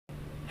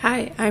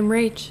Hi, I'm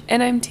Rach.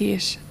 And I'm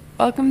Tish.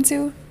 Welcome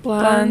to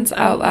Blondes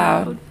Out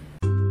Loud.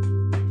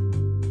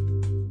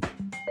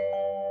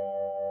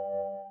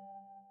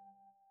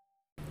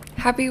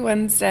 Happy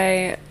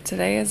Wednesday.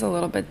 Today is a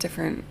little bit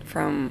different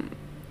from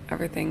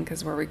everything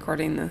because we're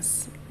recording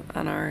this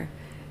in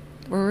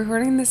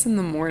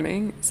the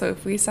morning. So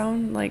if we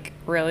sound like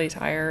really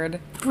tired,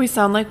 If we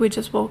sound like we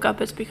just woke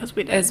up, it's because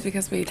we did. it's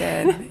because we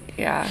did.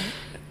 Yeah.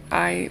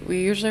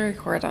 We usually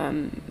record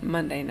on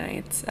Monday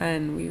nights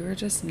and we were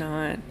just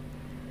not.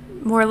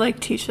 More like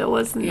Tisha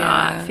was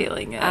not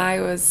feeling it.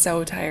 I was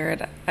so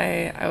tired.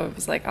 I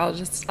was like, I'll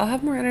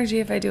have more energy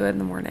if I do it in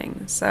the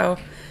morning. So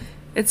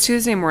it's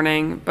Tuesday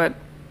morning, but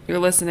you're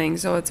listening,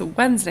 so it's a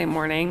Wednesday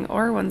morning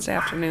or Wednesday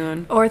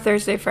afternoon. Or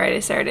Thursday, Friday,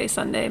 Saturday,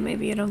 Sunday.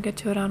 Maybe you don't get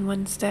to it on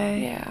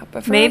Wednesday. Yeah,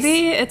 but for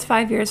maybe us, it's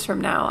 5 years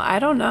from now. I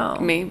don't know.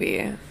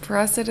 Maybe. For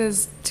us it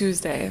is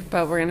Tuesday,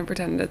 but we're going to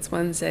pretend it's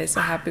Wednesday,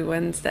 so happy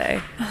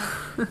Wednesday.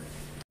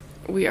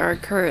 We are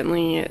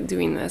currently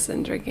doing this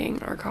and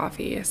drinking our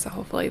coffee, so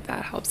hopefully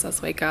that helps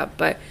us wake up.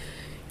 But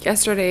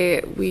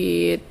yesterday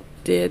we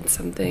did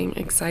something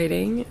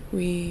exciting.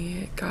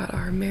 We got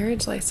our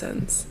marriage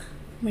license.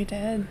 We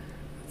did.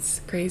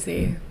 It's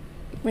crazy.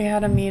 We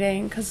had a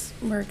meeting because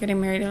we're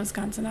getting married in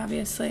Wisconsin,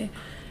 obviously.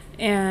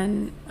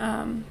 And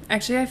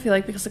actually, I feel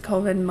like because of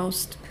COVID,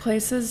 most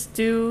places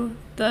do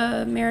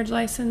the marriage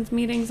license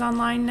meetings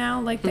online now.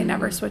 Like, they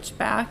never switched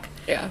back.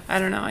 Yeah. I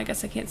don't know. I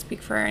guess I can't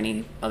speak for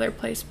any other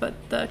place but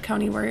the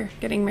county we're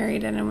getting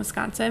married in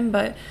Wisconsin.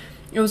 But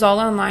it was all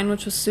online,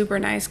 which was super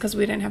nice because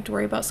we didn't have to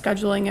worry about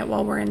scheduling it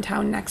while we're in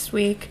town next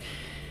week.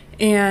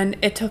 And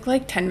it took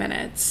like 10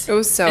 minutes. It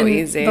was so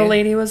easy. The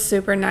lady was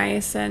super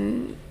nice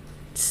and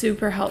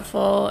super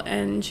helpful,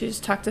 and she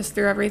just talked us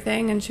through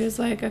everything, and she was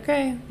like,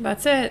 okay,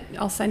 that's it,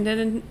 I'll send it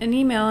in an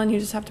email and you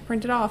just have to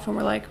print it off. And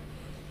we're like,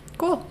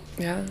 cool.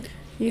 Yeah.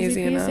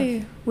 Easy enough.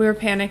 We were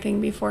panicking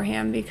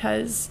beforehand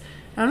because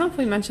I don't know if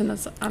we mentioned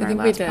this on our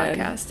last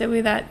podcast. Did we?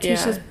 That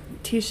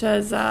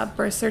Tisha's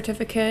birth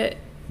certificate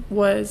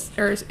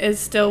is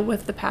still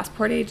with the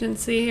passport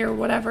agency or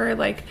whatever,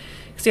 like,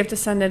 because you have to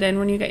send it in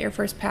when you get your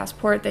first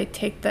passport. They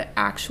take the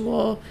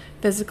actual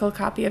physical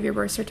copy of your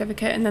birth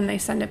certificate and then they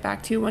send it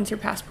back to you once your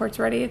passport's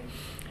ready.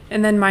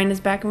 And then mine is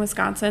back in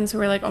Wisconsin, so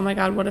we're like, oh my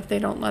god, what if they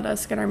don't let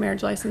us get our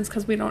marriage license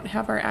because we don't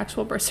have our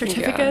actual birth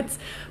certificates?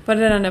 Yeah. But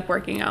it ended up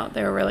working out.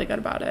 They were really good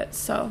about it.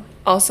 So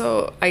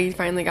also, I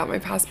finally got my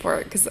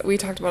passport because we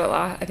talked about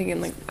it I think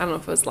in I don't know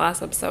if it was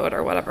last episode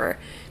or whatever,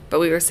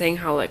 but we were saying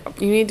how you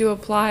need to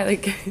apply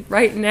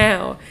right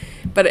now.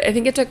 But I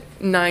think it took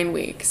 9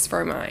 weeks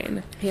for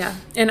mine. Yeah,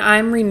 and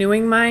I'm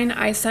renewing mine.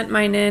 I sent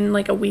mine in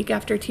a week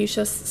after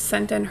Tisha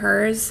sent in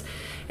hers,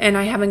 and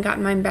I haven't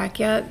gotten mine back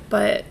yet,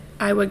 but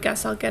I would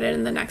guess I'll get it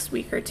in the next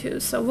week or two.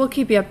 So we'll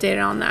keep you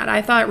updated on that.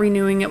 I thought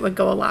renewing it would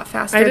go a lot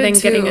faster than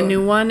getting a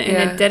new one,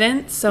 and it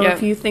didn't. So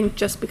if you think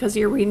just because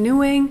you're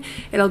renewing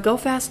it'll go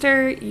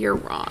faster, you're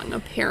wrong,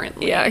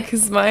 apparently. Yeah,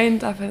 because mine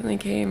definitely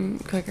came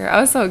quicker. I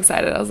was so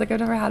excited. I was like,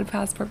 I've never had a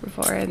passport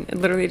before, and it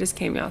literally just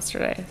came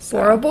yesterday. So.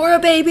 Bora Bora,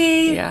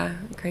 baby! Yeah,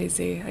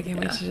 crazy. I can't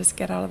wait to just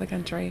get out of the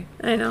country.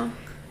 I know.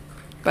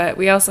 But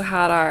we also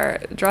had our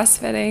dress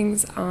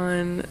fittings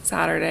on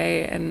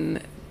Saturday,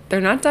 and they're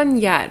not done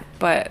yet,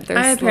 but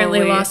they're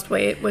apparently lost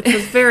weight, which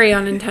was very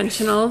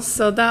unintentional,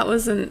 so that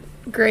wasn't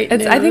great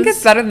news. I think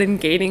it's better than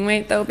gaining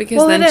weight, though,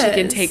 because then she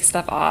can take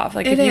stuff off.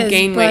 If you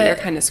gain weight, you're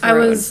kind of screwed. I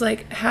was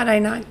like, had I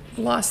not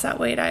lost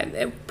that weight,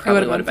 it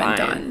probably would have been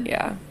done.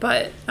 Yeah.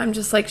 But I'm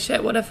just like,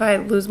 shit, what if I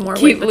lose more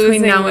weight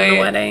between now and the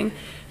wedding?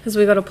 Because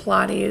we go to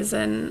Pilates,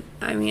 and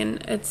I mean,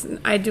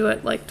 I do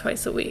it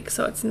twice a week,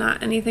 so it's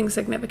not anything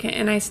significant,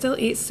 and I still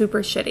eat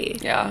super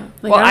shitty. Yeah.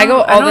 I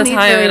go all the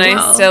time, and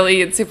I still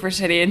eat super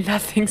shitty, and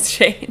nothing's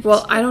changed.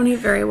 Well, I don't eat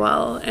very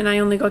well, and I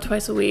only go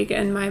twice a week,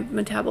 and my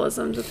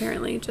metabolism's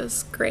apparently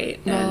just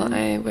great. Well,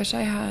 I wish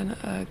I had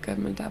a good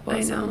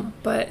metabolism. I know,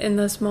 but in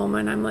this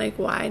moment, I'm like,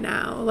 why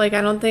now? I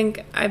don't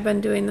think I've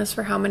been doing this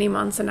for how many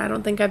months, and I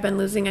don't think I've been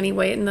losing any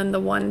weight, and then the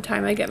one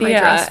time I get my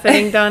dress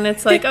fitting done,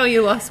 it's like, oh,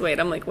 you lost weight.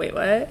 I'm like, wait,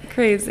 what?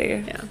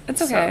 Crazy. Yeah,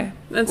 it's okay.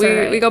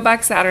 So, we go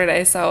back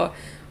Saturday, so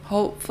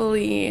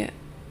hopefully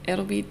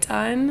it'll be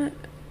done.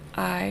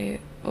 I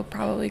will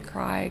probably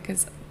cry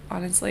because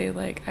honestly,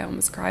 I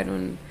almost cried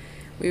when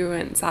we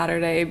went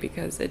Saturday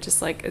because it just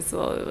it's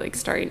slowly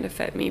starting to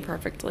fit me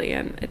perfectly,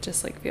 and it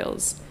just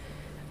feels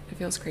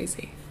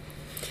crazy.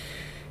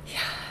 Yeah,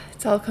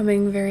 it's all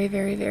coming very,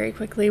 very, very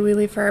quickly. We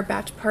leave for our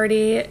batch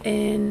party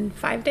in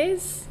 5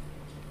 days.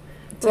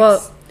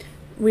 Well,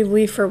 we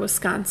leave for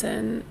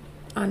Wisconsin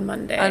on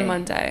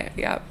Monday.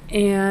 Yep.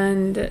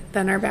 And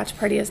then our batch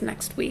party is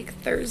next week,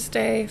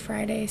 Thursday,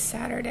 Friday,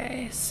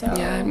 Saturday. So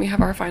yeah, and we have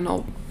our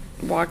final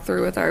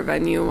walkthrough with our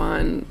venue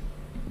on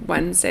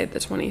Wednesday, the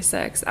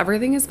 26th.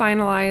 Everything is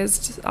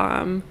finalized.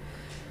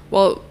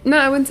 Well, no,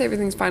 I wouldn't say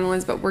everything's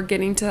finalized, but we're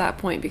getting to that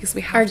point because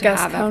we have to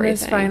have everything. Our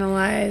guest count is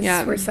finalized.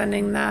 Yeah. We're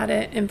sending that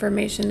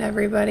information to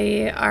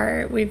everybody.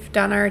 We've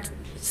done our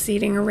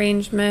seating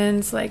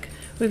arrangements.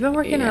 We've been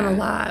working on a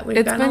lot.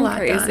 We've gotten a lot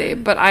done. It's been crazy,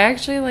 but I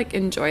actually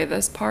enjoy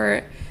this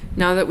part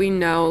now that we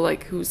know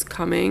like who's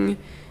coming,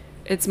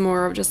 it's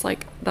more of just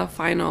like the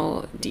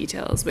final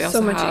details. We also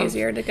so much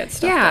easier to get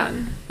stuff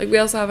done. Like we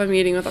also have a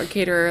meeting with our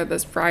caterer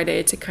this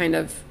Friday to kind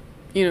of,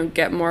 you know,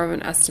 get more of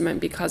an estimate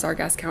because our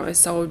guest count is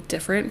so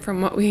different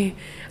from what we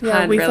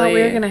had. We thought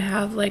we were going to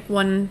have like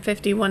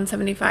 150,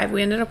 175.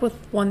 We ended up with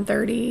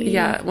 130.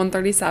 Yeah,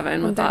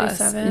 137 with us.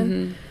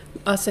 137,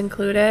 us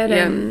included.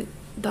 Yeah. And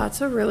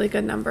that's a really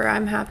good number.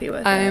 I'm happy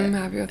with it. I'm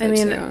happy with it,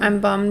 too. I'm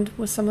bummed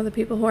with some of the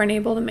people who aren't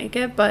able to make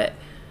it, but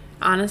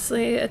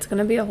honestly, it's going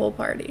to be a whole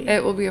party.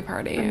 It will be a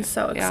party. I'm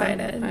so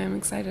excited. I am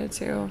excited,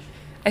 too.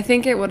 I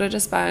think it would have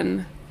just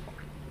been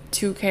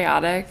too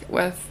chaotic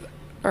with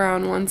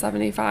around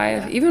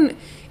 175, even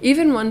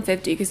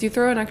 150, because you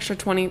throw an extra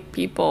 20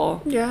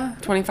 people,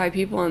 25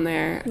 people in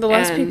there. The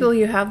less people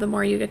you have, the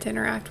more you get to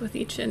interact with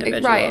each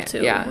individual,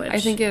 too. Yeah, I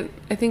think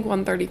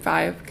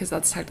 135, because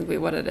that's technically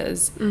what it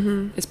is,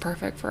 is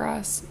perfect for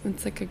us.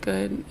 It's like a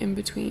good in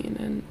between,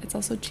 and it's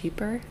also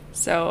cheaper.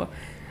 So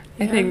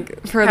I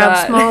think for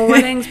have small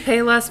weddings,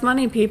 pay less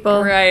money,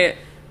 people. Right.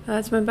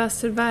 That's my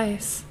best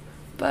advice.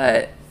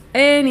 But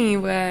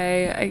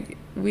anyway,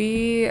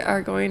 we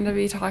are going to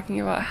be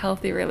talking about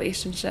healthy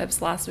relationships.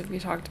 Last week we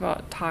talked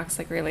about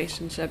toxic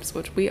relationships,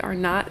 which we are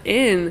not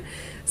in.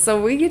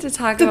 So we get to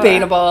talk about...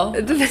 Debatable.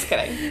 Just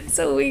kidding.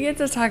 So we get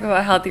to talk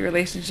about healthy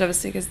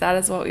relationships because that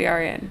is what we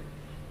are in,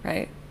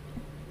 right?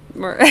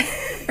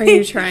 Are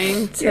you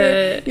trying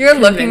to You're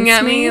looking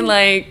at me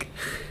like...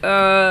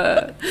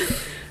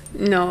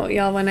 No,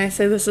 y'all, when I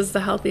say this is the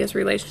healthiest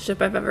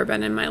relationship I've ever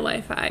been in my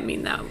life, I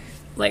mean that,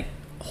 like,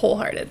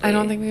 wholeheartedly. I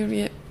don't think we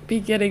would be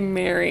getting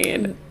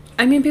married.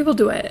 I mean, people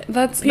do it.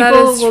 People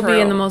will be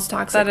in the most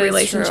toxic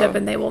relationship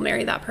and they will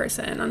marry that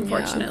person,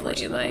 unfortunately.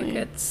 Yeah, unfortunately.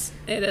 Like,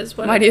 it is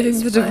what Why do you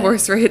think the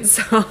divorce rate's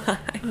so high?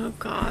 Oh,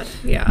 God.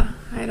 Yeah.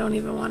 I don't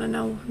even want to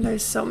know.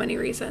 There's so many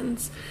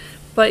reasons.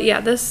 But, yeah,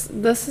 this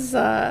is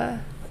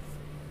a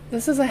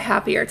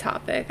happier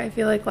topic. I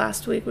feel like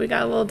last week we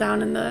got a little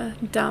down in the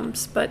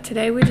dumps, but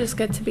today we just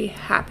get to be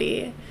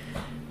happy.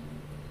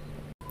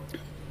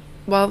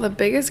 Well, the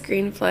biggest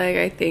green flag,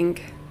 I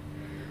think,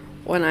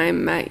 when I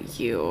met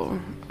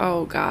you...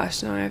 Oh,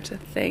 gosh, now I have to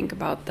think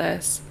about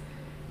this.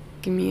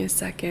 Give me a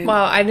second.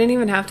 Well, I didn't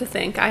even have to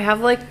think. I have,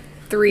 like,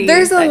 3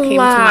 that came to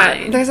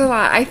mind. There's a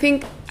lot. I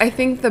think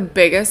the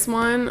biggest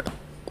one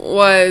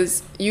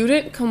was you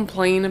didn't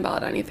complain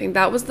about anything.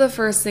 That was the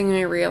first thing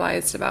I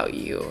realized about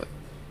you.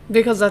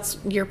 Because that's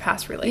your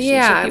past relationship.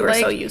 Yeah, you were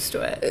so used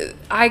to it.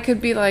 I could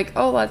be like,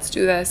 oh, let's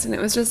do this. And it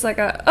was just like,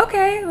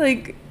 okay.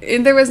 Like,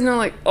 there was no,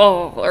 like,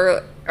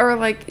 oh, or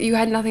like, you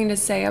had nothing to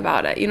say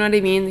about it. You know what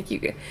I mean?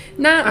 Like,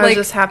 I was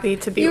just happy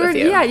to be with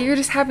you. Yeah, you were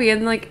just happy.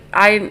 And, like,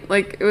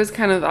 it was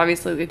kind of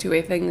obviously the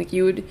two-way thing. Like,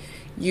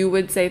 you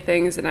would say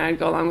things and I'd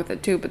go along with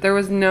it, too. But there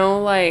was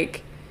no,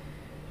 like...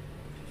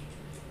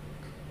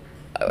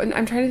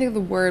 I'm trying to think of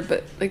the word,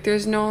 but, like,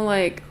 there's no,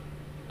 like...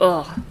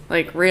 Ugh,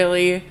 like,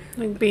 really?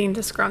 Like, being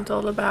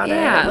disgruntled about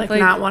it. Like,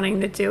 not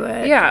wanting to do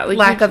it. Yeah. Like,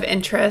 lack of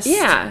interest.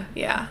 Yeah.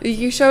 Yeah.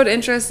 You showed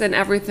interest in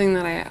everything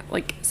that I,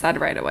 like, said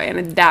right away.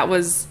 And that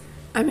was...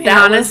 I mean,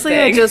 honestly,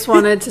 I just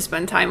wanted to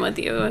spend time with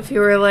you. If you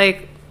were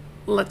like,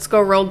 let's go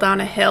roll down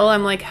a hill,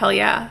 I'm like, hell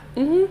yeah.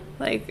 Mm-hmm.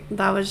 Like,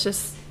 that was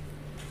just...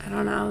 I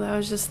don't know. That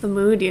was just the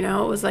mood, you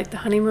know? It was, like, the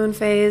honeymoon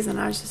phase, and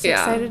I was just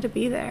excited to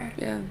be there.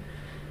 Yeah.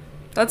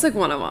 That's, like,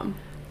 one of them.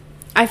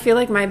 I feel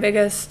like my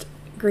biggest...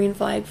 green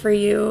flag for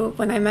you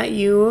when I met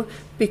you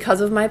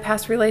because of my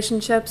past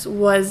relationships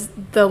was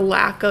the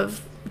lack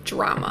of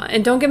drama.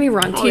 And don't get me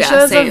wrong,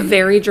 Tisha is a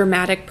very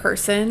dramatic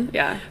person.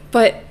 Yeah.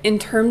 But in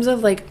terms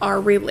of like our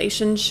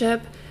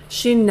relationship,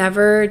 she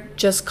never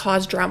just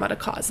caused drama to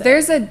cause it.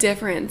 There's a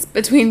difference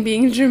between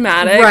being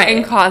dramatic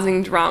and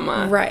causing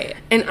drama. Right.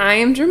 And I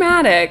am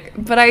dramatic,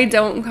 but I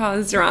don't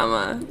cause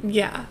drama.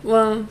 Yeah.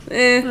 Well,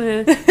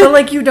 but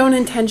like you don't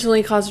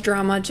intentionally cause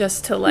drama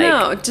just to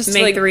like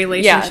make the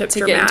relationship to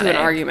dramatic. Get into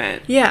an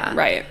argument. Yeah.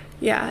 Right.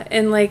 Yeah.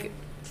 And like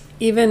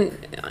even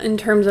in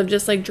terms of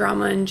just like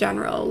drama in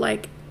general,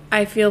 like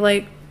I feel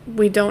like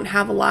we don't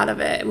have a lot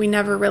of it. We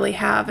never really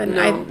have. And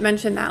I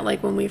mentioned that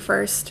like when we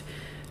first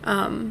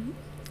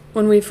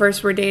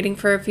were dating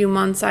for a few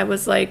months, I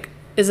was like,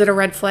 is it a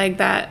red flag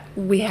that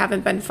we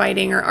haven't been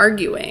fighting or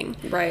arguing?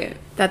 Right.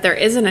 That there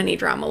isn't any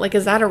drama. Like,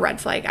 is that a red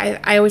flag?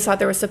 I always thought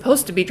there was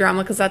supposed to be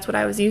drama because that's what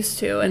I was used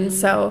to. And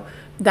so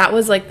that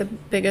was like the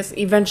biggest,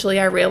 eventually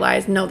I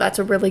realized, no, that's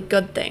a really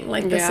good thing.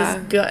 Like, this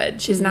is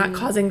good. She's not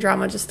causing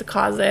drama just to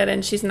cause it.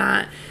 And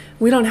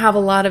we don't have a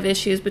lot of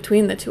issues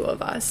between the two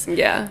of us.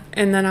 Yeah.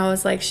 And then I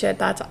was like, shit,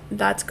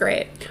 that's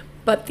great.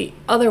 But the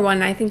other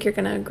one, I think you're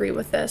going to agree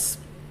with this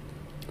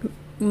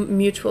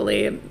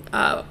mutually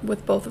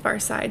with both of our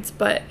sides,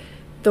 but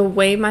the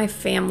way my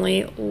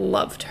family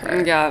loved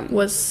her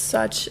was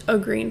such a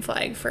green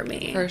flag for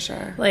me. For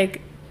sure. Like,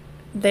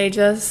 they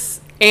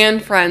just...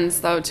 And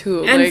friends, though,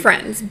 too. And like,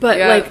 friends. But,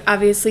 like,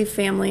 obviously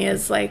family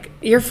is, like...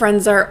 Your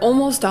friends are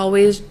almost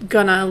always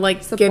gonna,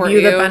 like, give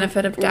you the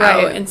benefit of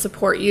doubt and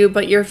support you.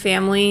 But your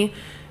family,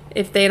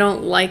 if they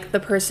don't like the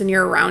person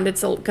you're around,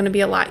 it's gonna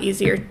be a lot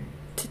easier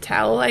to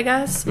tell, I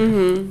guess.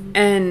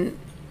 And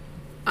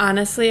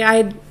honestly,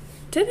 I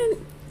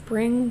didn't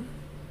bring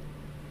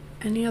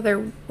any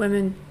other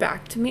women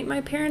back to meet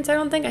my parents, I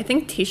don't think. I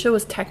think Tisha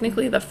was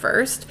technically the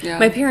first. Yeah.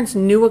 My parents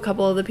knew a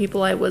couple of the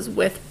people I was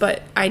with,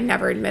 but I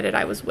never admitted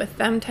I was with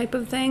them type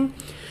of thing.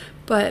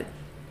 But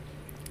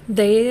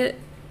they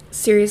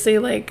seriously,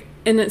 like,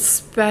 and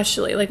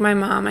especially, like, my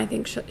mom, I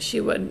think she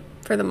would,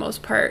 for the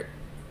most part,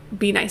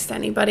 be nice to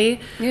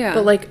anybody. Yeah.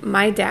 But, like,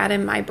 my dad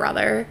and my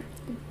brother,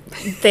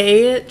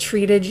 they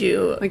treated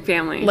you like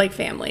family. Like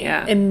family.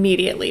 Yeah.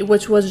 Immediately,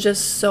 which was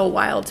just so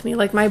wild to me.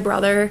 Like, my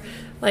brother,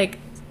 like,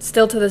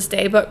 still to this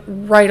day, but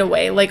right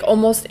away, like,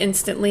 almost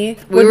instantly,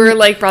 we were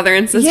like brother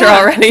and sister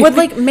already. Would,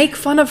 like, make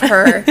fun of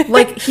her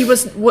like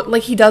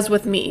he does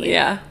with me.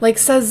 Yeah. Like,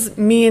 says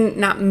mean,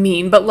 not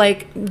mean, but,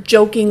 like,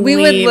 jokingly.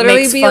 We would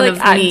literally be,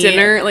 like, at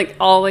dinner, like,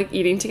 all, like,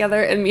 eating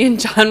together, and me and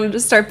John would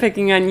just start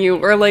picking on you,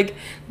 or, like,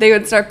 they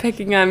would start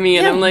picking on me,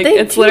 and I'm like,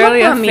 it's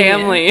literally a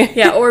family.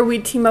 Yeah, or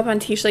we'd team up on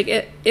Tisha. Like,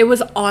 it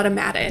was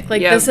automatic.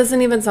 Like, this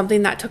isn't even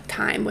something that took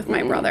time with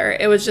my brother.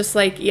 It was just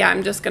like, yeah,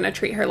 I'm just gonna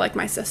treat her like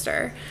my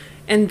sister.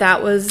 And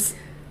that was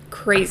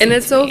crazy. And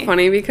it's so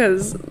funny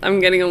because I'm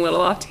getting a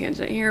little off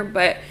tangent here,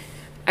 but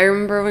I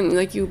remember when,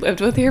 like, you lived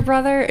with your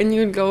brother and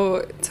you would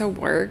go to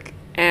work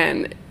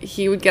and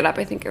he would get up,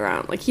 I think,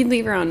 around, like, he'd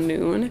leave around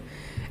noon.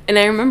 And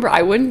I remember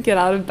I wouldn't get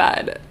out of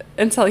bed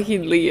until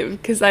he'd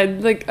leave because I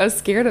was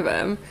scared of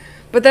him.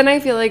 But then I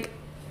feel like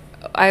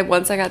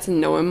once I got to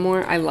know him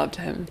more, I loved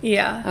him.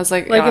 Yeah. I was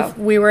like, if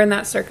we were in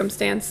that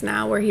circumstance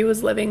now where he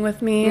was living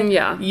with me,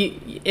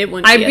 it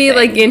wouldn't I'd be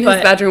like in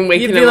his bedroom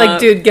waking him up. You'd be like,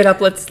 dude, get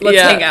up, let's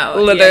hang out.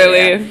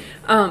 Literally.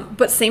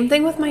 But same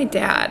thing with my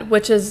dad,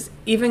 which is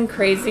even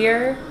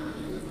crazier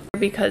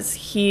because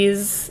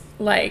he's,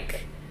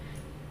 like,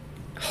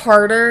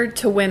 harder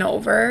to win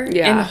over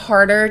and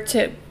harder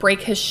to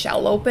break his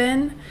shell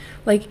open.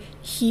 Like,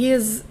 he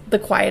is the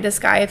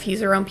quietest guy if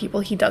he's around people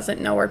he doesn't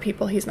know or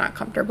people he's not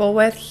comfortable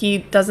with. He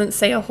doesn't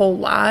say a whole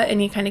lot, and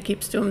he kind of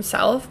keeps to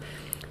himself.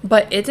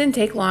 But it didn't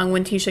take long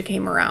when Tisha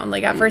came around.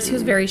 Like, at first he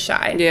was very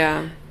shy.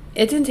 Yeah.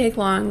 It didn't take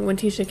long when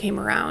Tisha came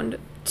around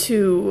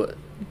to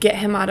get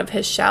him out of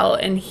his shell,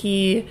 and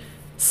he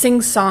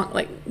sings song.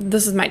 Like,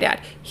 this is my dad.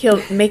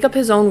 He'll make up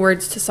his own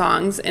words to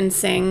songs and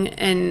sing,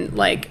 and,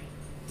 like,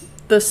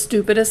 the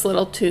stupidest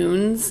little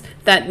tunes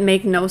that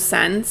make no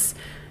sense.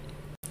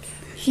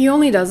 He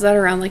only does that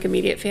around, like,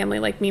 immediate family,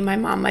 like me, my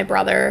mom, my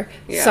brother,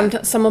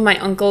 some of my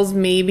uncles,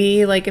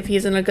 maybe, like, if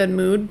he's in a good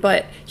mood,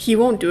 but he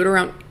won't do it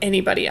around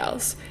anybody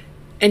else.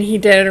 And he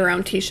did it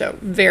around Tisha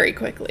very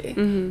quickly.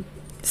 Mm-hmm.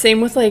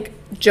 Same with, like,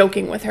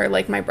 joking with her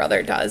like my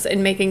brother does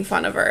and making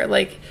fun of her.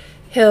 Like,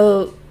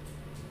 he'll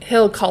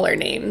call her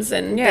names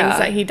and things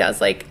that he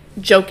does, like,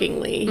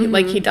 jokingly,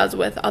 like he does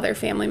with other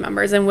family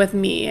members and with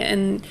me.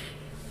 And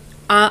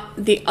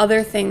the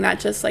other thing that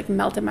just, like,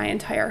 melted my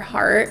entire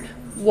heart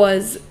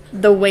was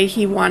the way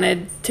he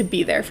wanted to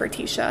be there for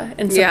Tisha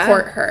and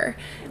support her.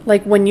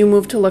 Like, when you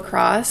moved to La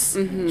Crosse,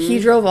 he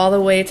drove all the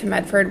way to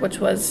Medford, which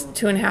was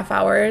 2.5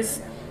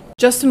 hours,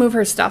 just to move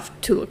her stuff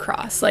to La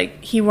Crosse.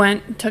 Like, he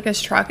took his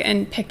truck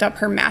and picked up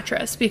her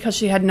mattress because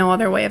she had no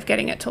other way of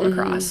getting it to La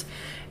Crosse.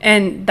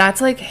 And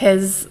that's, like,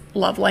 his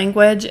love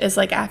language is,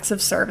 like, acts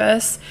of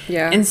service.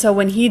 Yeah. And so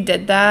when he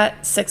did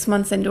that 6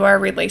 months into our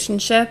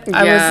relationship,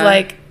 I was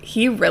like,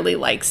 he really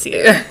likes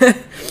you.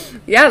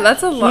 Yeah,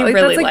 that's a lot. Like,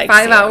 really, that's like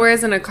 5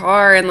 hours in a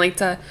car and, like,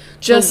 to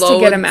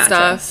get a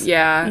mattress. Stuff.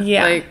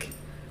 Yeah. Like,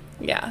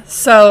 yeah.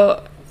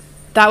 So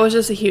that was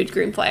just a huge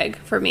green flag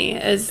for me,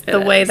 is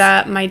the way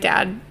that my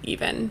dad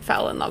even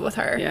fell in love with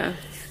her. Yeah.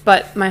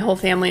 But my whole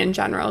family in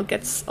general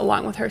gets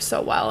along with her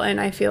so well, and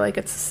I feel like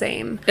it's the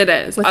same. It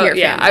is. With your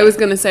family. I was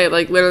gonna say,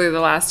 like, literally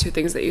the last two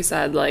things that you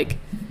said, like,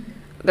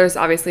 there's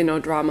obviously no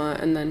drama,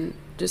 and then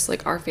just,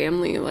 like, our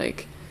family,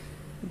 like,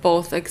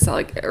 both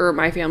or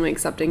my family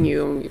accepting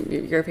you,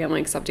 your family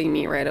accepting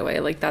me right away,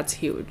 like, that's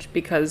huge.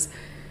 Because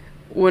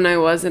when I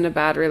was in a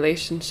bad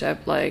relationship,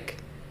 like,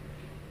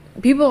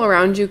 people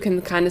around you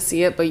can kind of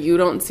see it, but you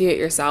don't see it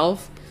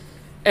yourself,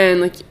 and,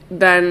 like,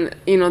 then,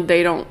 you know,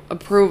 they don't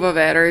approve of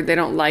it or they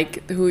don't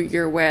like who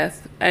you're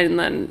with, and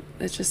then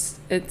it's just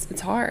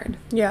it's hard.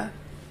 But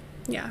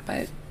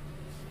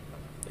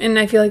and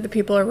I feel like the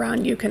people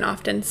around you can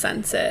often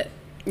sense it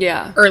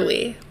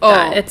early.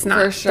 That it's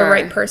not the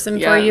right person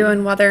for you,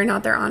 and whether or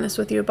not they're honest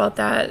with you about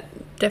that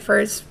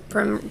differs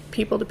from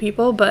people to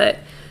people. But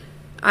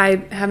I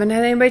haven't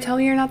had anybody tell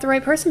me you're not the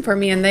right person for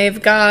me, and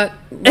they've got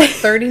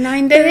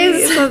 39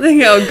 days.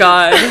 Something. Oh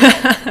God,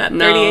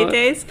 38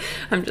 days.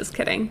 I'm just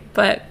kidding,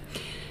 but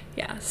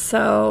yeah.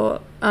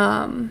 So, you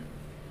want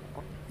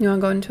to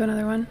go into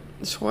another one?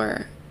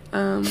 Sure.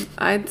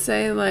 I'd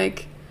say,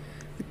 like,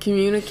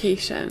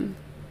 communication.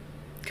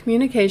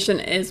 Communication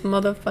is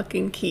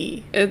motherfucking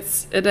key.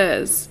 It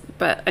is,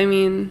 but I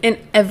mean, in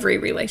every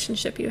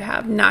relationship you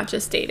have, not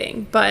just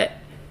dating, but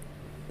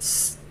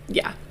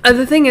yeah.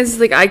 The thing is,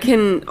 like, I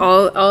can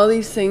all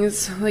these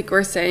things, like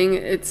we're saying,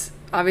 it's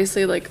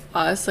obviously, like,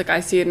 us, like, I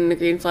see it in a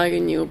green flag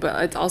in you,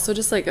 but it's also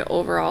just, like, an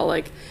overall,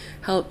 like,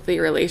 healthy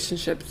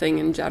relationship thing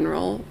in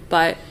general.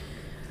 But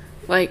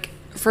like,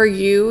 for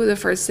you, the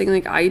first thing,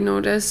 like, I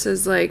noticed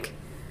is, like,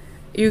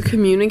 you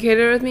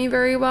communicated with me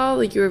very well.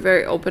 Like, you were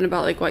very open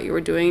about, like, what you were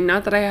doing.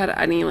 Not that I had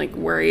any, like,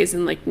 worries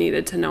and, like,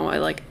 needed to know,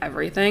 like,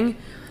 everything.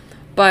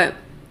 But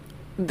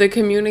the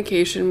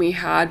communication we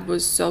had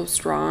was so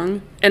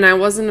strong. And I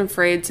wasn't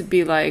afraid to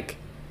be like,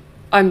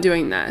 I'm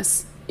doing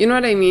this. You know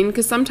what I mean?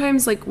 Because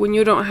sometimes, like, when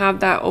you don't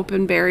have that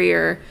open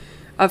barrier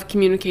of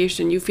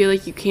communication, you feel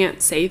like you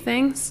can't say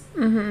things.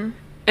 Mm-hmm.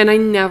 And I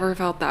never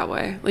felt that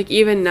way. Like,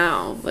 even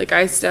now, like,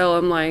 I still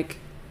am like,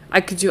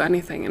 I could do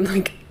anything and,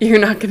 like, you're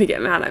not going to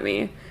get mad at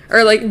me.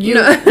 Or, like, you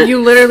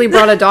literally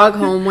brought a dog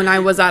home when I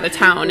was out of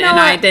town and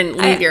I didn't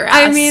leave your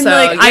ass. I mean, so,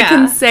 like, yeah. I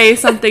can say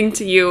something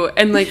to you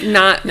and, like,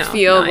 not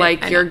feel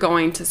like you're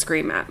going to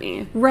scream at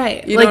me.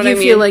 Right. You know like, you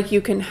feel like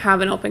you can have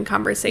an open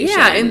conversation.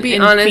 Yeah, and be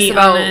honest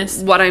about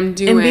what I'm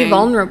doing. And be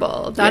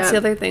vulnerable. That's the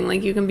other thing.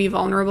 Like, you can be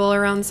vulnerable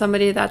around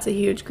somebody. That's a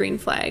huge green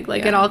flag.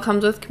 Like, it all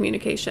comes with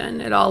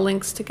communication. It all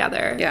links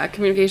together. Yeah,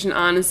 communication,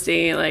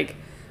 honesty, like,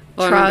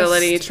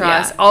 vulnerability,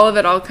 trust. All of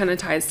it all kind of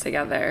ties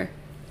together.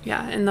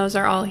 Yeah, and those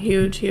are all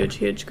huge, huge,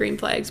 huge green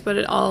flags, but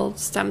it all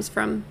stems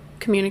from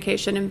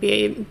communication and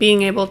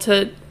being able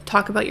to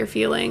talk about your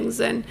feelings.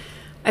 And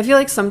I feel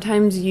like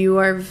sometimes you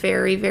are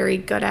very, very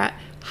good at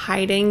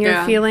hiding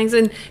your feelings,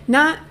 and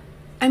not,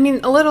 I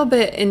mean, a little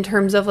bit in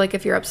terms of, like,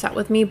 if you're upset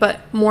with me,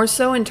 but more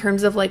so in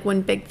terms of, like,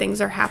 when big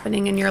things are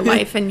happening in your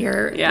life and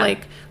you're,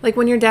 like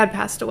when your dad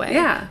passed away.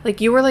 Yeah. Like,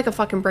 you were like a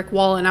fucking brick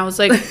wall, and I was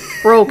like,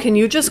 bro, can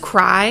you just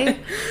cry?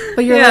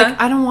 But you're like,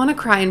 I don't want to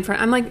cry in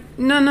front. I'm like,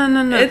 no.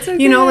 It's okay.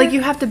 You know, like,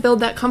 you have to build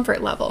that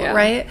comfort level,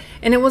 right?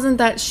 And it wasn't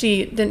that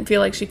she didn't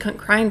feel like she couldn't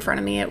cry in front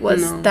of me. It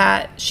was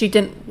that she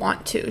didn't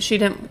want to. She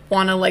didn't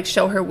want to, like,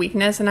 show her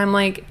weakness. And I'm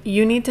like,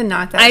 you need to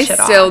knock that shit off.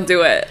 I still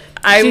do it.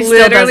 I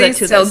literally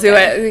still do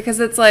it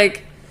because it's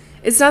like,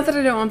 it's not that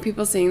I don't want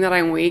people seeing that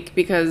I'm weak,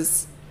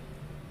 because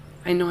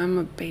I know I'm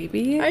a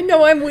baby. I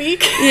know I'm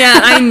weak. Yeah,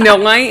 I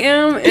know I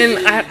am.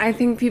 And I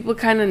think people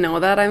kind of know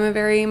that I'm a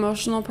very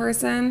emotional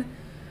person.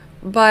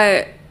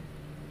 But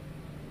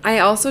I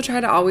also try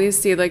to always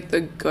see, like,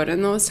 the good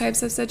in those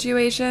types of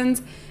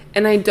situations.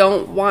 And I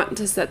don't want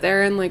to sit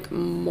there and, like,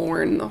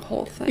 mourn the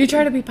whole thing. You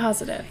try to be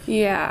positive.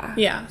 Yeah.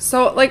 Yeah.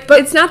 So, like, but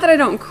it's not that I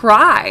don't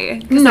cry.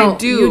 Because I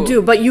do. You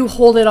do, but you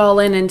hold it all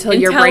in until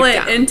your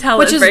breakdown.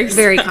 Which is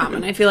very down.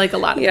 Common. I feel like a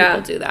lot of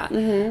people do that.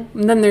 Mm-hmm.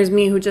 And then there's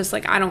me who just,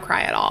 like, I don't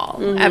cry at all,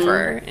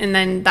 ever. And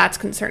then that's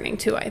concerning,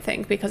 too, I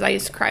think, because I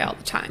used to cry all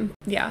the time.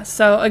 Yeah.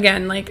 So,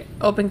 again, like,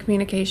 open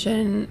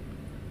communication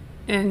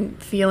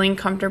and feeling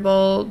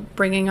comfortable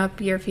bringing up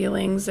your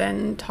feelings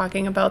and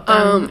talking about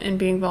them and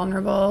being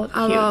vulnerable.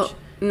 Huge.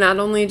 Not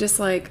only just,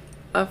 like,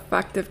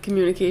 effective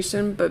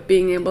communication, but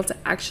being able to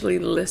actually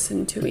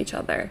listen to each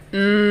other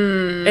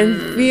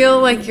and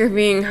feel like you're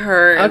being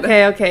heard.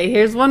 Okay.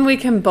 Here's one we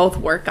can both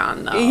work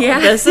on, though. Yeah.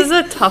 This is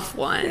a tough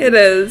one. It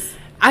is.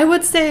 I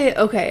would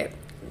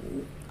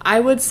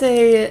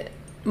say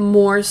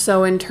more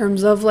so in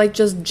terms of, like,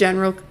 just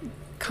general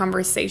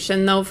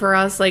conversation, though, for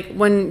us. Like,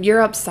 when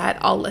you're upset,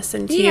 I'll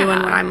listen to you,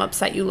 and when I'm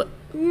upset, you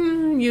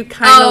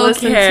kind of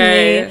listen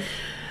to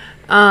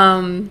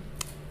me.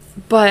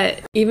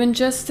 But even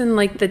just in,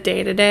 like, the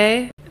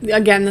day-to-day,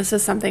 again, this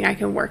is something I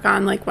can work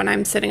on, like, when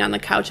I'm sitting on the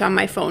couch on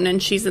my phone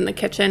and she's in the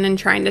kitchen and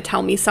trying to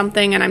tell me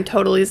something and I'm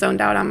totally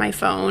zoned out on my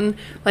phone,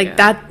 like,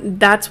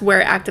 that's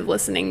where active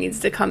listening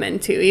needs to come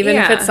into, even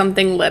if it's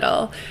something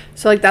little.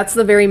 So, like, that's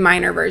the very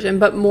minor version,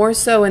 but more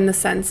so in the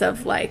sense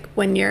of, like,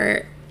 when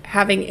you're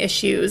having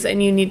issues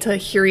and you need to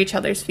hear each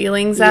other's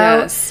feelings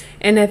out.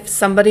 And if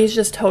somebody's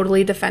just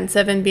totally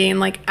defensive and being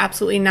like,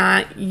 absolutely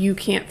not, you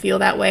can't feel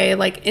that way,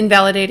 like,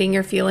 invalidating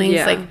your feelings,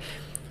 like,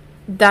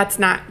 that's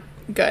not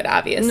good,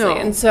 obviously. No.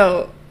 And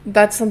so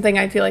that's something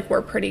I feel like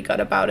we're pretty good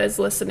about, is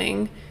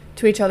listening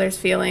to each other's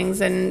feelings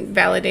and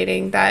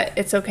validating that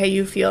it's okay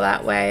you feel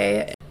that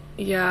way.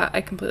 Yeah, I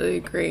completely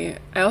agree.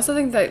 I also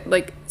think that,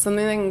 like,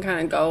 something that can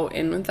kind of go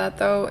in with that,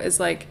 though, is,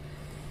 like,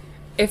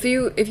 if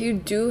you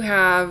do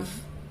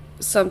have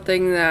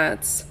something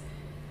that's,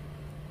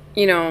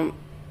 you know,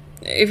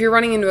 if you're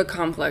running into a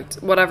conflict,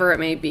 whatever it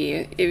may be,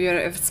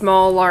 if it's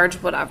small, large,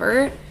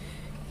 whatever,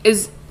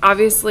 is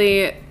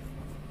obviously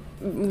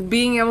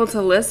being able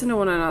to listen to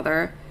one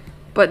another,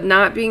 but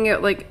not being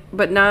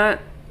but not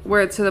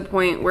where it's to the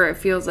point where it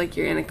feels like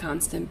you're in a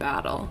constant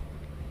battle.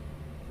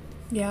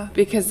 Yeah.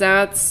 Because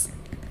that's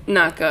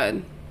not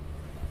good.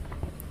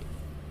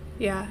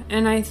 Yeah,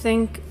 and I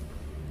think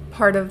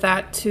part of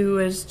that too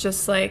is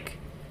just, like,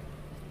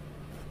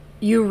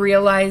 you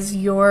realize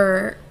if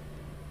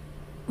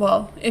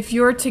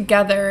you're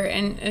together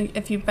and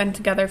if you've been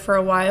together for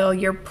a while,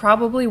 you're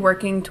probably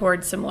working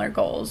towards similar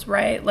goals,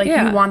 right? Like,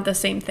 you want the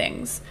same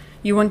things.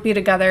 You wouldn't be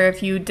together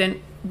if you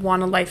didn't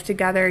want a life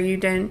together. You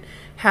didn't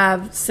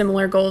have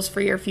similar goals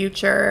for your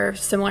future,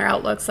 similar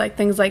outlooks, like,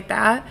 things like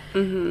that.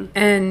 Mm-hmm.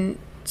 And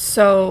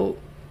so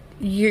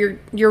you're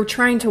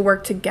trying to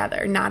work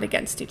together, not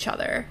against each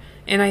other.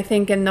 And I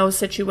think in those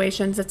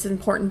situations, it's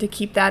important to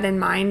keep that in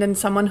mind. And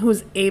someone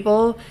who's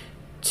able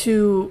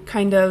to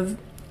kind of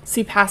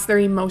see past their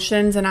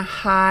emotions in a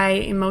high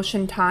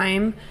emotion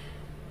time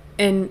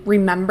and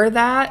remember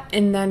that,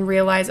 and then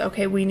realize,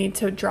 okay, we need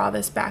to draw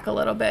this back a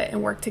little bit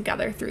and work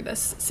together through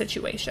this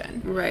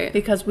situation. Right.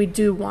 Because we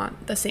do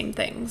want the same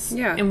things.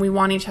 Yeah. And we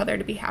want each other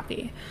to be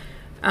happy.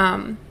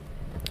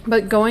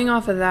 But going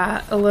off of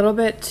that, a little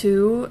bit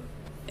too,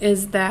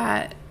 is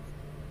that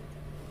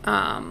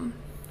a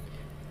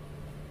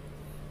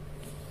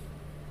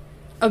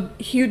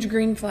huge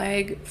green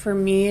flag for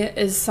me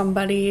is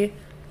somebody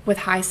with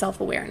high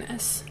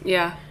self-awareness.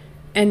 Yeah.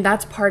 And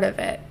that's part of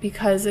it,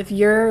 because if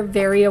you're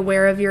very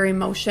aware of your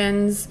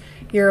emotions,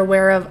 you're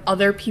aware of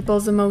other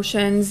people's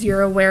emotions,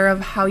 you're aware of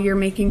how you're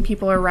making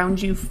people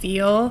around you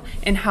feel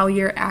and how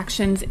your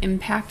actions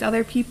impact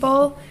other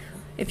people,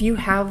 if you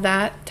have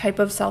that type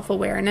of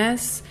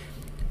self-awareness,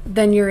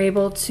 then you're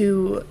able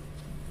to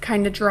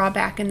kind of draw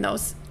back in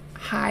those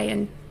high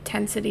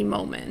intensity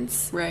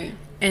moments. Right.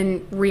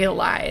 And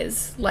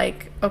realize,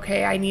 like,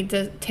 okay, I need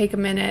to take a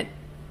minute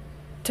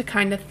to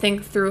kind of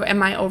think through,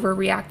 am I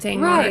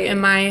overreacting? Right. Or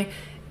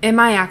am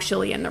I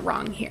actually in the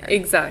wrong here?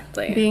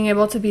 Exactly. Being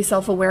able to be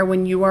self-aware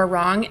when you are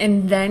wrong,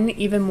 and then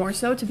even more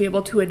so to be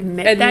able to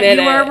admit that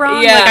you are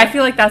wrong. Yeah. Like, I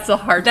feel like that's the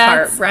hard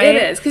part, right?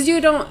 It is, because you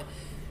don't,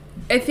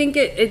 I think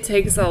it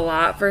takes a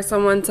lot for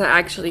someone to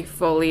actually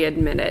fully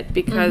admit it,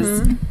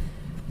 because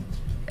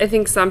I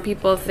think some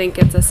people think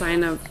it's a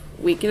sign of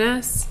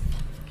weakness.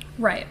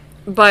 Right.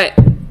 But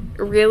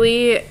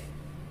really,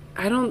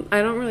 I don't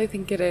really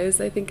think it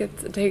is. I think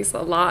it takes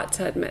a lot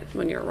to admit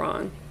when you're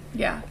wrong.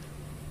 Yeah.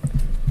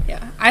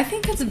 Yeah. I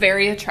think it's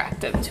very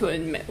attractive to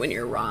admit when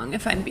you're wrong,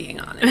 if I'm being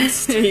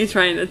honest. Are you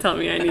trying to tell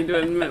me I need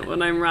to admit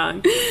when I'm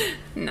wrong?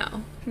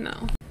 No.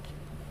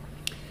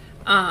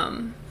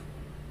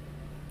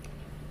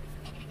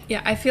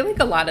 Yeah, I feel like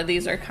a lot of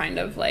these are kind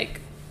of like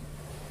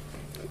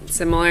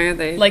similar.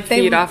 They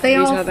feed off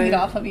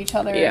of each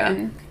other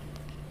and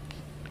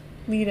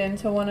lead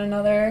into one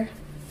another.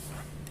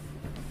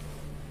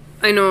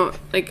 I know,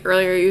 like,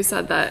 earlier you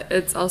said that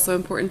it's also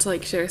important to,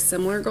 like, share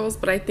similar goals,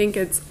 but I think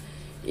it's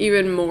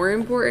even more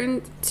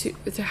important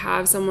to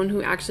have someone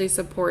who actually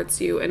supports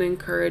you and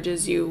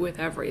encourages you with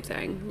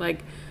everything.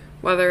 Like,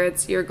 whether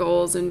it's your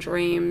goals and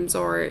dreams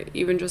or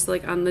even just,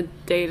 like, on the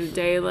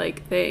day-to-day,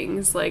 like,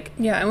 things. Like,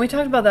 yeah, and we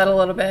talked about that a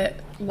little bit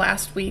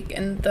last week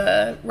in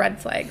the red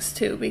flags,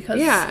 too,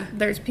 because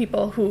there's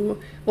people who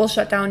will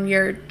shut down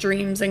your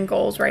dreams and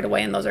goals right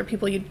away, and those are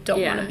people you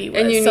don't want to be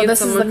with. And you need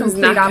someone who's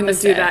not going to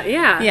do that.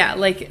 Yeah,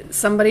 like,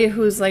 somebody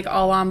who's, like,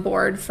 all on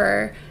board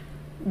for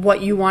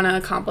what you want to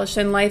accomplish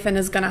in life and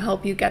is going to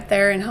help you get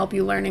there and help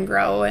you learn and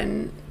grow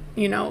and,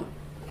 you know,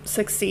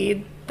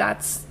 succeed.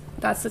 That's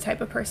the type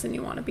of person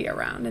you want to be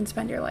around and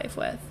spend your life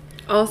with.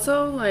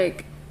 Also,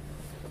 like,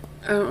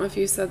 I don't know if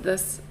you said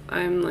this,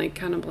 I'm, like,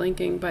 kind of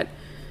blanking, but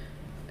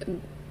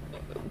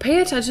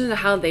pay attention to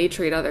how they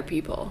treat other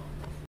people.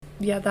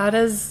 Yeah, that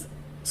is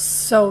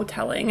so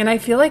telling. And I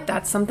feel like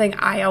that's something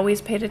I always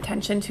paid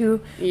attention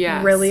to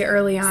really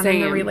early on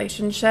in the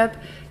relationship,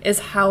 is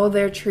how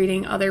they're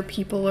treating other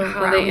people around you.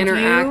 How they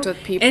interact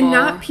with people. And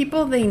not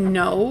people they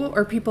know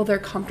or people they're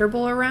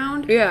comfortable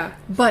around. Yeah.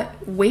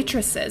 But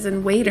waitresses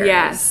and waiters.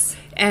 Yes.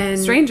 And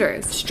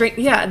strangers.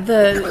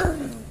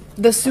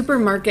 The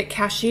supermarket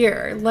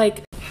cashier.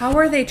 Like, how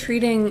are they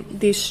treating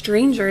these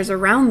strangers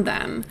around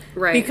them?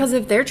 Right. Because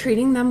if they're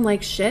treating them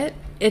like shit,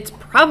 it's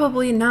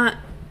probably not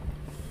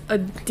a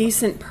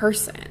decent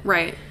person.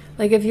 Right.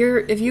 Like, if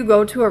you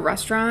go to a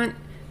restaurant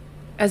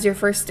as your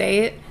first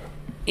date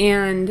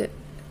and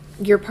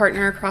your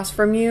partner across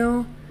from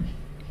you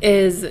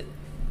is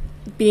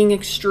being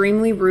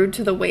extremely rude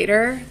to the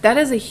waiter, that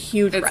is a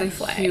huge red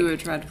flag. It's a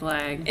huge red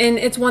flag. And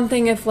it's one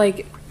thing if,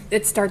 like,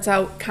 it starts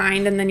out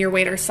kind and then your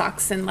waiter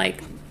sucks and,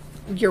 like,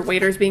 your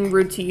waiter's being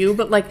rude to you,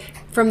 but, like,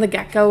 from the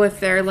get-go, if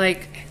they're,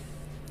 like,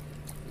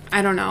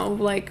 I don't know,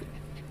 like,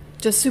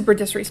 just super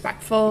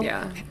disrespectful,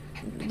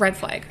 red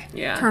flag.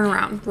 Yeah. Turn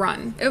around,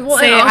 run.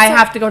 Say, I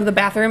have to go to the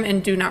bathroom,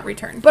 and do not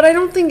return. But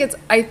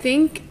I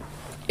think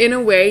in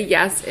a way,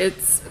 yes,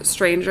 it's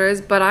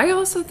strangers, but I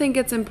also think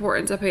it's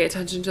important to pay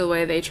attention to the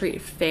way they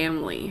treat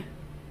family.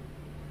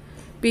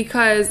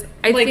 Because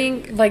I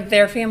think... Like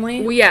their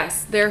family? Well,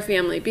 yes, their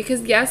family.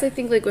 Because, yes, I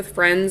think, like, with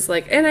friends,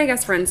 like, and I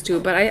guess friends too,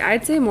 but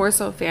I'd say more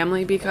so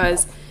family,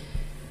 because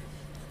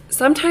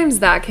sometimes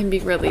that can be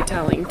really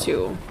telling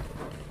too.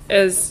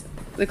 Is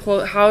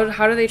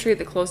how do they treat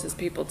the closest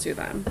people to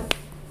them?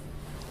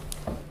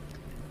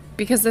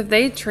 Because if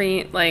they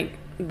treat, like,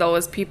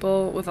 those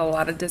people with a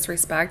lot of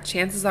disrespect,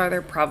 chances are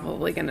they're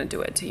probably going to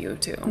do it to you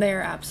too.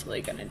 They're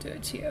absolutely going to do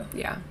it to you.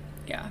 Yeah.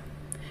 Yeah.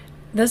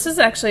 This is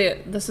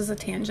a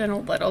tangent a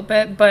little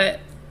bit, but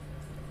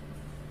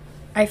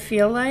I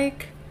feel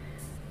like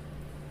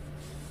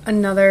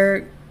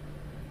another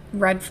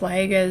red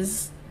flag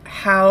is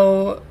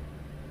how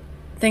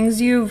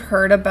things you've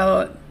heard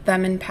about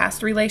them in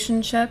past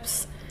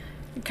relationships,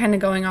 kind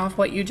of going off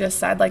what you just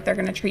said, like they're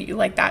going to treat you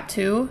like that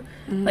too.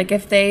 Mm-hmm. Like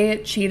if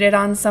they cheated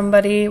on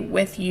somebody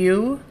with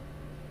you,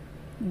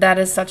 that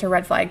is such a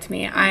red flag to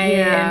me. I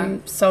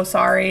am so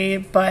sorry,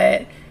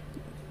 but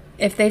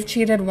if they've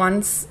cheated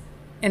once,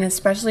 and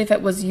especially if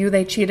it was you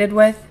they cheated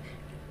with,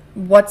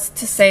 what's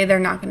to say they're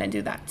not going to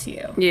do that to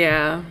you?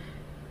 Yeah.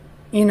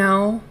 You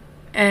know?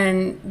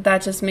 And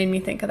that just made me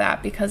think of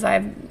that, because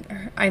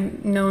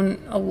I've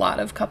known a lot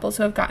of couples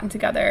who have gotten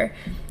together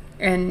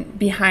and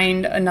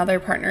behind another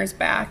partner's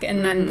back,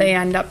 and then they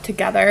end up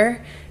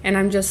together, and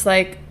I'm just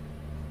like,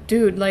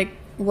 dude, like,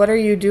 what are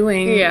you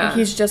doing? Yeah.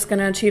 He's just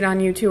gonna cheat on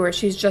you too, or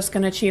she's just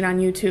gonna cheat on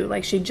you too.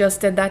 Like, she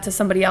just did that to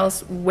somebody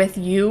else with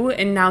you,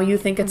 and now you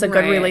think it's a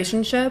good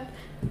relationship?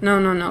 No.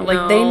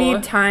 Like, they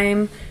need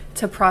time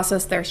to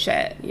process their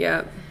shit.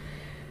 Yep.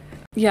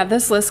 Yeah,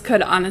 this list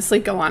could honestly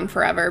go on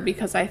forever,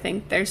 because I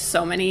think there's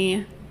so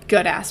many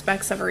good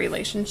aspects of a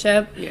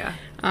relationship. Yeah.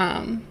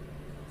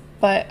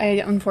 But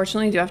I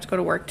unfortunately do have to go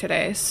to work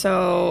today,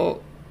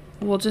 so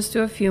we'll just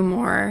do a few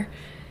more.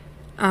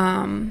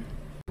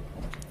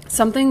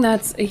 Something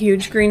that's a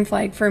huge green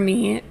flag for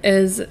me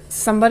is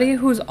somebody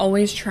who's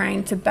always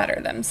trying to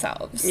better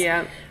themselves.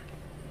 Yeah.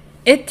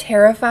 It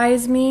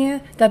terrifies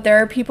me that there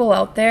are people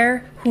out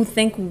there who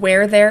think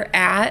where they're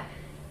at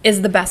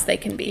is the best they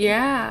can be.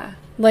 Yeah.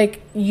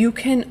 Like, you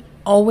can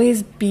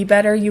always be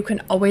better. You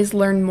can always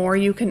learn more.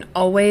 You can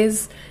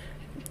always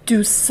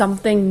do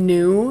something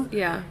new.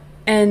 Yeah.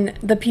 And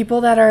the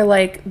people that are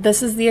like,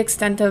 this is the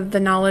extent of the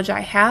knowledge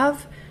I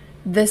have.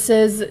 This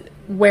is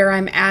where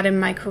I'm at in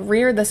my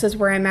career. This is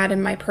where I'm at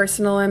in my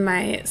personal and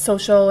my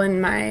social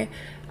and my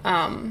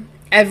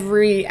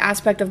every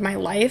aspect of my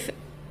life.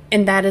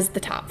 And that is the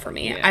top for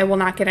me. Yeah. I will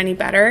not get any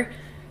better.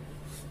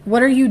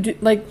 What are you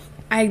like,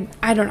 I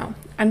don't know.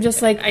 I'm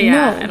just like,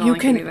 no, you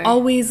can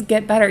always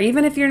get better.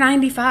 Even if you're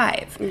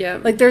 95. Yeah.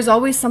 Like, there's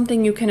always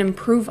something you can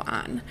improve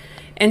on.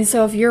 And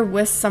so if you're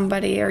with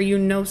somebody, or you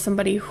know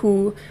somebody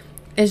who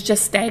is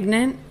just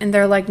stagnant and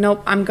they're like,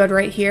 nope, I'm good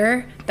right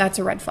here, that's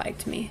a red flag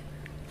to me.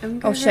 I'm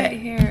good right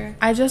here.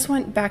 I just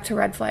went back to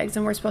red flags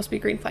and we're supposed to be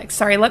green flags.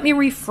 Sorry, let me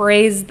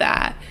rephrase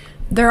that.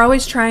 They're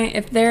always trying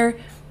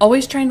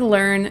to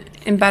learn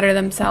and better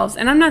themselves.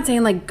 And I'm not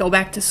saying like go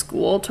back to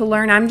school to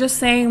learn. I'm just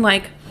saying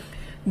like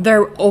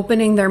they're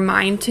opening their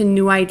mind to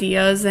new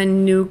ideas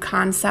and new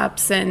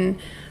concepts and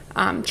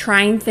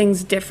trying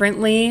things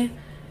differently.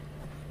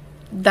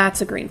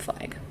 That's a green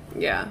flag.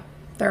 Yeah.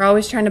 They're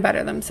always trying to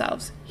better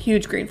themselves.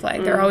 Huge green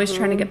flag. They're always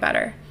trying to get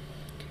better.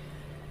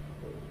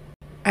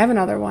 I have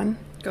another one.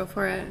 Go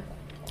for it.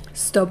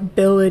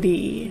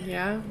 Stability.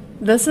 Yeah.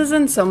 This is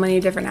in so many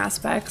different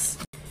aspects.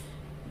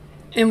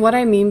 And what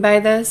I mean by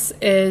this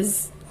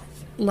is,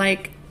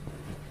 like,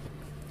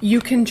 you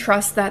can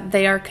trust that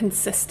they are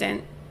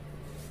consistent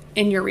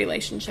in your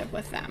relationship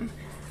with them.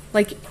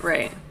 Like,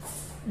 right.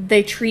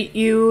 They treat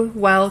you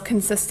well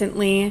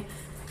consistently.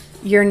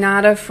 You're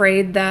not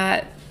afraid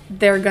that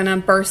they're gonna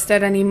burst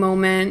at any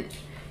moment.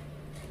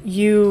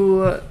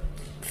 You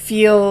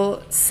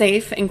feel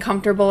safe and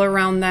comfortable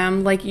around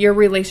them. Like, your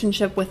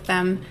relationship with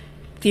them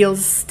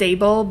feels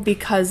stable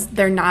because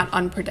they're not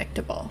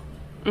unpredictable.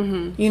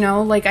 Mm-hmm. You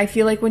know, like, I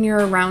feel like when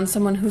you're around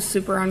someone who's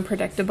super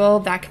unpredictable,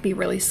 that could be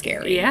really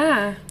scary.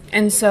 Yeah.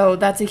 And so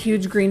that's a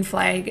huge green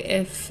flag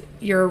if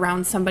you're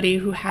around somebody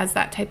who has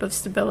that type of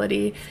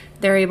stability.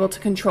 They're able to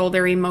control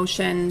their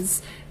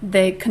emotions.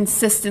 They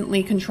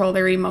consistently control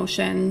their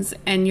emotions,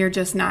 and you're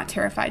just not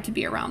terrified to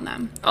be around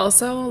them.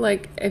 Also,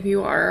 like, if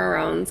you are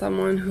around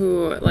someone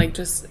who, like,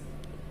 just,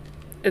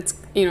 it's,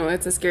 you know,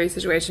 it's a scary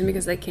situation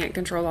because they can't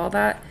control all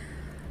that,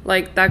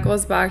 like, that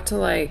goes back to,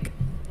 like,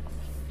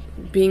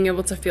 being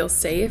able to feel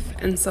safe.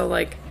 And so,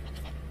 like,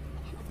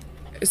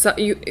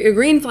 a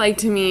green flag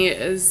to me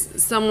is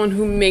someone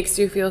who makes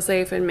you feel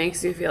safe and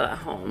makes you feel at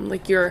home.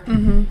 Like,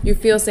 you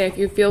feel safe,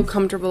 you feel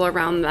comfortable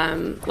around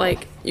them.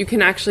 Like, you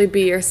can actually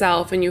be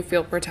yourself and you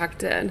feel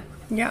protected.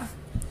 Yeah,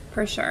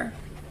 for sure.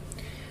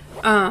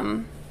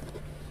 I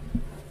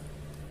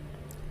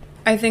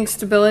think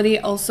stability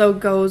also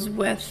goes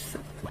with,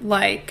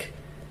 like,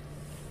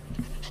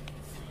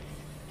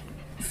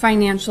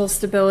 financial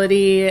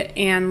stability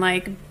and,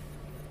 like,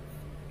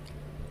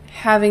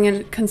 having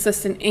a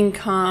consistent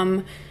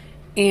income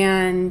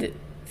and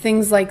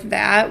things like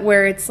that,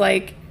 where it's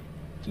like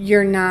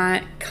you're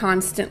not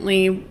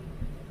constantly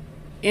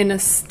in a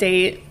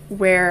state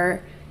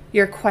where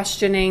you're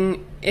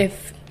questioning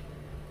if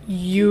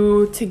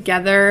you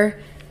together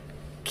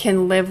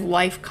can live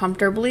life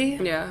comfortably.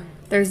 Yeah.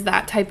 There's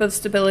that type of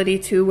stability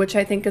too, which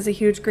I think is a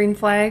huge green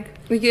flag.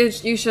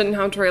 Because you shouldn't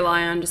have to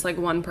rely on just, like,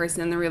 one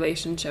person in the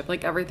relationship.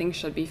 Like, everything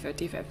should be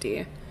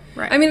 50-50.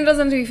 Right. I mean, it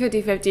doesn't have to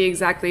be 50-50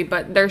 exactly,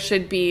 but there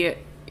should be,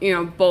 you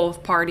know,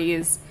 both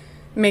parties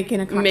making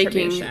a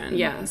contribution.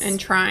 Yes. And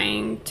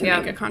trying to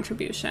make a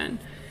contribution.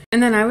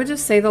 And then I would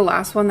just say the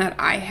last one that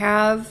I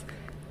have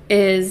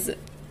is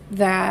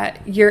that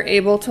you're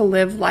able to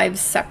live lives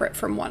separate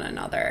from one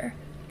another.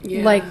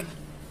 Yeah. Like,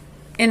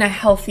 in a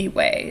healthy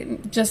way.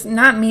 Just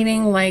not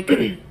meaning, like,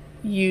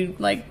 you,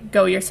 like,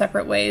 go your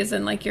separate ways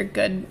and, like, you're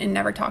good and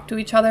never talk to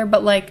each other,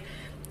 but, like,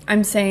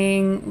 I'm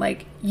saying,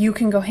 like, you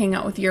can go hang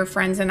out with your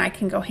friends and I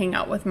can go hang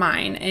out with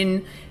mine.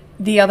 And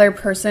the other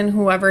person,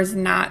 whoever's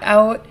not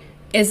out,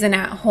 isn't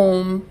at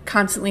home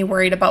constantly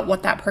worried about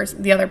what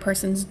the other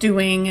person's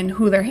doing and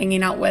who they're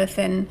hanging out with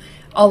and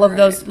all of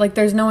those, like,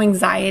 there's no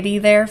anxiety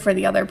there for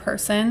the other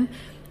person.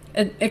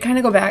 It kind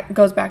of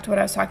goes back to what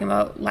I was talking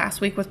about last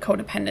week with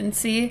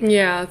codependency.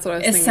 Yeah, that's what I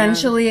was thinking.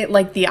 Essentially,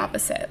 like, the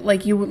opposite.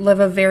 Like, you live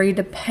a very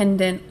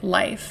dependent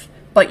life,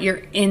 but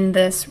you're in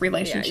this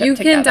relationship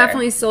together. You can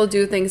definitely still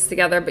do things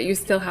together, but you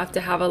still have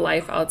to have a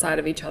life outside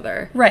of each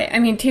other. Right. I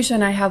mean, Tisha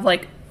and I have,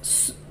 like,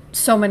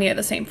 so many of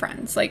the same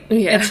friends. Like,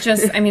 it's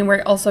just, I mean,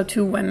 we're also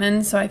two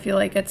women, so I feel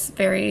like it's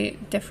very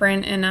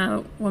different in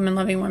a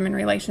women-loving women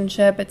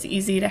relationship. It's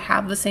easy to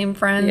have the same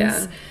friends.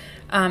 Yeah.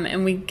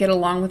 And we get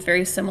along with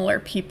very similar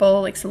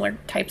people, like similar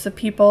types of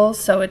people.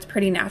 So it's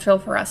pretty natural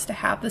for us to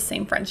have the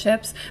same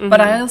friendships. Mm-hmm. But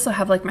I also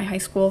have, like, my high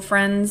school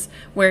friends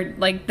where,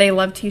 like, they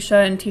love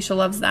Tisha and Tisha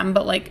loves them.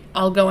 But, like,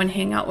 I'll go and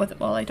hang out with,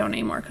 well, I don't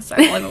anymore because I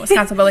live in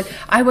Wisconsin. But, like,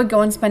 I would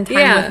go and spend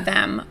time with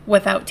them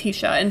without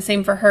Tisha. And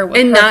same for her with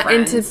her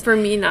friends. And for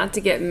me not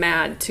to get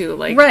mad too.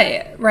 Like,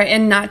 right.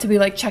 And not to be,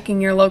 like, checking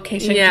your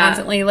location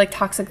constantly, like,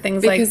 toxic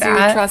things like that.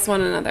 Because you trust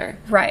one another.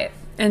 Right.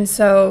 And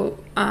so,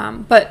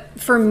 but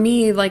for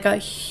me, like, a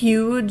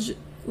huge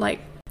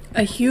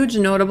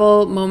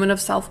notable moment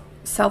of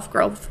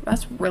self-growth,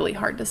 that's really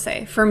hard to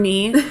say, for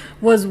me,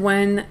 was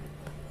when,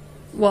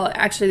 well,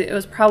 actually, it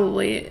was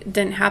probably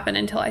didn't happen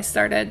until I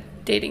started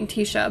dating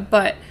Tisha,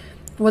 but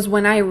was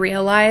when I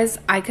realized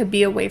I could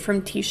be away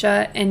from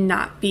Tisha and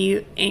not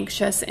be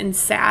anxious and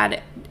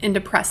sad and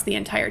depressed the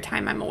entire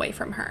time I'm away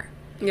from her.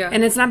 Yeah.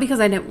 And it's not because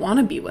I didn't want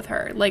to be with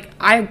her. Like,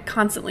 I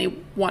constantly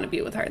want to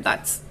be with her.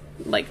 That's,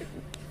 like,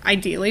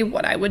 ideally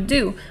what I would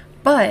do.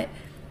 But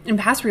in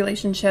past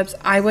relationships,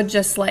 I would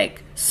just,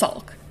 like,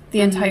 sulk the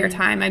entire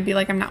time. I'd be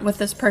like, I'm not with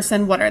this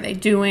person. What are they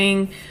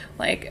doing?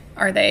 Like,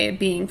 are they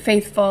being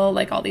faithful?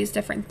 Like, all these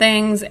different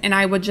things. And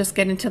I would just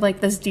get into, like,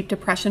 this deep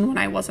depression when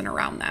I wasn't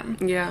around them.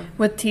 Yeah.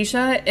 With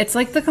Tisha, it's,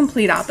 like, the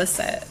complete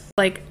opposite.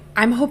 Like,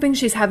 I'm hoping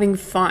she's having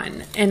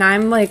fun. And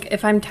I'm, like,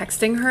 if I'm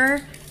texting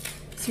her,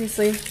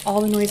 seriously,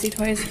 all the noisy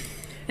toys.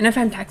 And if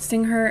I'm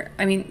texting her,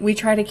 I mean, we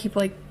try to keep,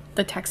 like,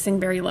 the texting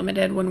very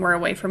limited when we're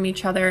away from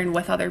each other and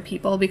with other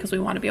people because we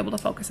want to be able to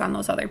focus on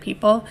those other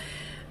people.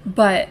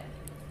 But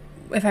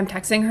if I'm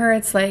texting her,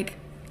 it's like,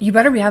 you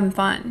better be having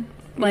fun.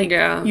 Like,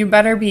 you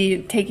better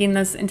be taking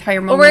this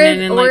entire moment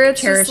in and, like,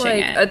 cherishing it. Or it's just,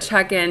 like, a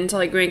check-in to,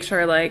 like, make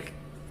sure, like,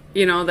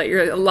 you know, that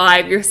you're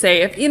alive, you're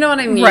safe. You know what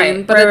I mean?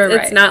 Right. But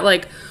it's not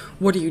like,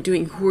 what are you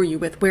doing? Who are you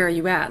with? Where are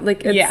you at?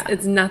 Like,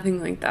 it's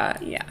nothing like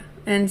that. Yeah.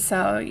 And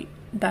so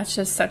that's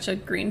just such a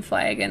green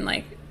flag. And,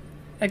 like,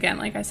 again,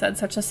 like I said,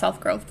 such a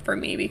self-growth for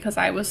me because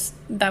that was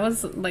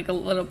like a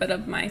little bit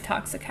of my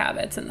toxic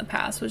habits in the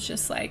past was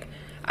just like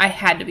I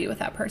had to be with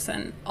that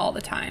person all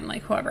the time,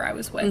 like whoever I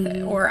was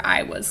with, or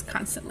I was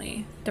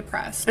constantly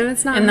depressed. And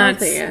it's not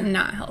healthy. That's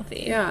not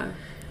healthy. Yeah.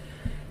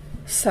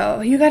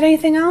 So, you got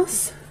anything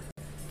else?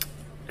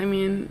 I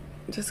mean,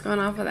 just going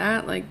off of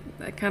that, like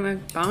that kind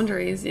of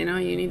boundaries, you know,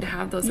 you need to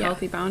have those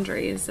healthy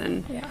boundaries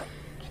and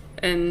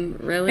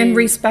really and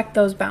respect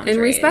those boundaries.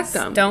 And respect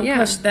them. Don't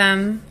push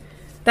them.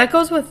 That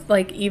goes with,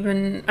 like,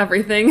 even...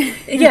 everything.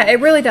 Yeah,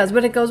 it really does.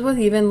 But it goes with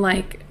even,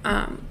 like,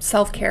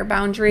 self-care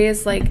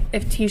boundaries. Like,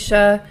 if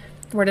Tisha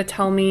were to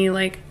tell me,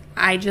 like,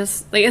 I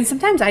just... like, and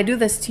sometimes I do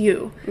this to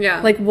you.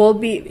 Yeah. Like,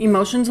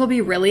 emotions will be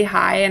really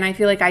high. And I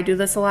feel like I do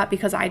this a lot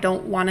because I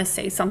don't want to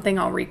say something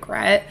I'll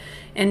regret.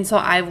 And so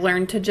I've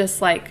learned to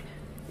just, like,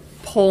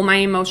 pull my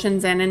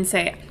emotions in and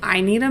say,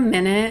 I need a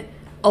minute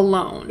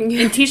alone. And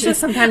Tisha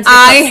sometimes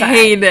gets upset.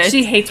 hate it.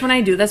 She hates when I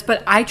do this,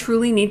 but I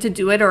truly need to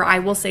do it or I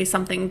will say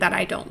something that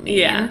I don't mean.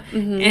 Yeah.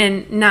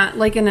 And not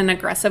like in an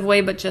aggressive way,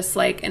 but just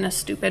like in a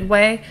stupid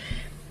way.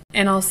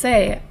 And I'll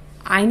say,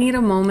 I need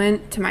a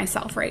moment to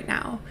myself right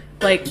now.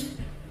 Like,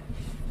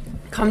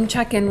 come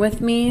check in with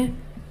me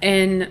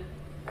in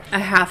a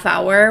half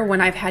hour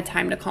when I've had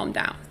time to calm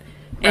down.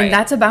 And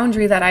that's a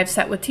boundary that I've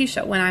set with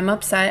Tisha. When I'm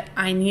upset,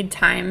 I need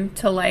time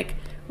to, like,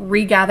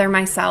 regather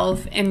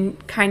myself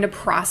and kind of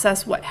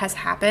process what has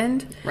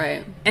happened.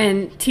 Right.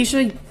 And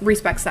Tisha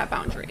respects that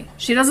boundary.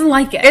 She doesn't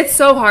like it. It's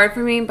so hard for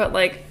me, but,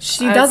 like...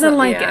 she doesn't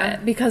like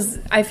it because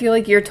I feel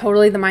like you're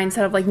totally the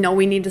mindset of, like, no,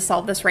 we need to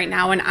solve this right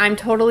now. And I'm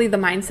totally the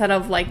mindset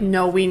of, like,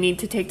 no, we need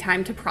to take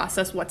time to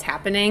process what's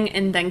happening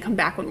and then come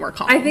back when we're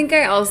calm. I think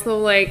I also,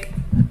 like,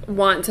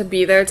 want to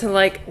be there to,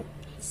 like...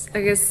 I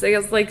guess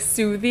like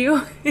soothe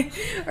you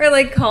or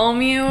like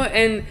calm you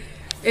and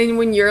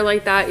when you're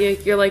like that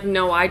you're like,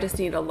 no, I just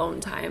need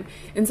alone time.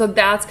 And so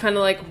that's kind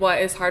of like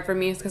what is hard for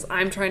me is because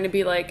I'm trying to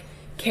be like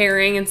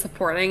caring and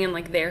supporting and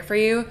like there for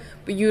you,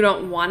 but you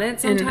don't want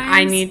it sometimes. And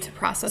I need to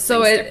process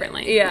things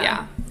differently.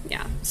 Yeah.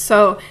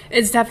 So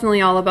it's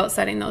definitely all about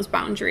setting those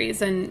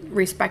boundaries and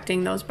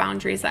respecting those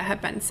boundaries that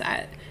have been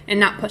set and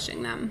not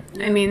pushing them.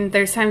 I mean,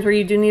 there's times where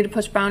you do need to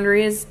push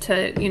boundaries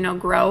to, you know,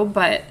 grow,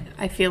 but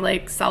I feel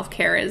like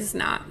self-care is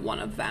not one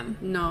of them.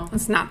 No.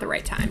 It's not the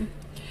right time.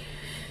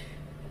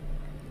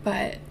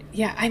 But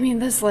yeah, I mean,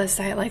 this list,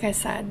 like I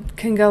said,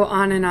 can go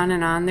on and on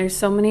and on. There's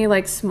so many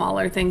like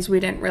smaller things we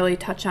didn't really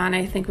touch on.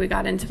 I think we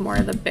got into more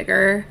of the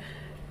bigger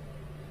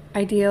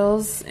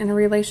ideals in a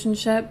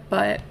relationship,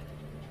 but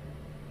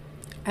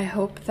I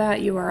hope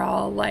that you are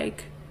all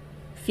like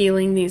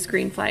feeling these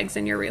green flags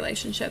in your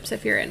relationships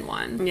if you're in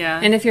one. Yeah.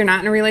 And if you're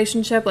not in a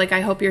relationship, like,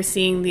 I hope you're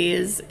seeing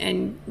these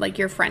in, like,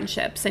 your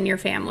friendships and your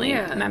family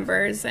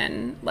members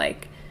and,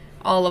 like,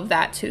 all of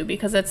that too,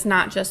 because it's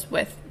not just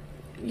with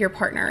your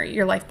partner,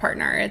 your life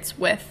partner, it's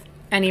with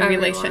any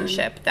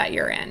relationship that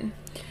you're in.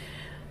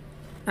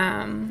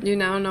 You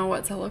now know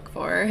what to look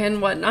for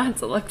and what not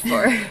to look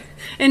for.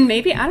 And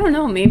maybe, I don't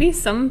know, maybe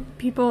some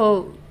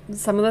people,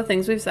 some of the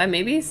things we've said,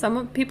 maybe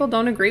some people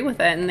don't agree with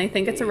it and they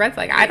think it's a red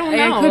flag. I don't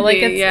know. Like,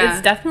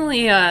 it's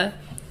definitely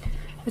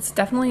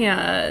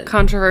a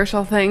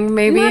controversial thing,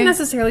 maybe. Not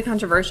necessarily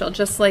controversial,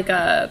 just like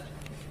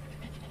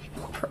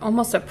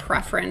almost a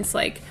preference.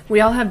 Like,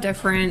 we all have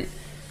different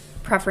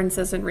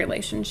preferences in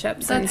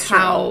relationships. That's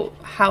and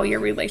how your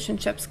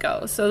relationships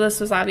go. So this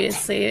was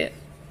obviously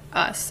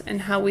us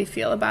and how we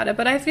feel about it,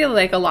 but I feel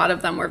like a lot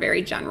of them were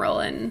very general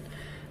and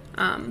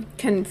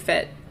can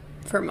fit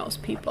for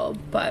most people.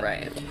 But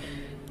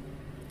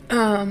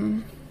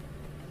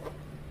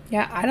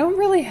yeah, I don't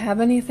really have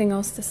anything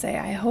else to say.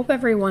 I hope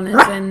everyone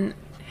is in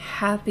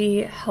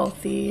happy,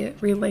 healthy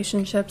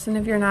relationships, and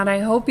if you're not, I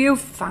hope you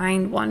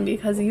find one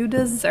because you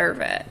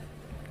deserve it.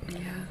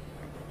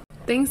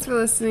 Thanks for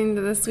listening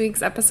to this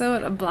week's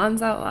episode of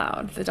Blondes Out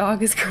Loud. The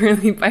dog is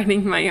currently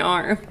biting my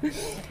arm.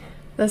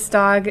 This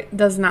dog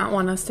does not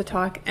want us to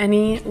talk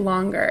any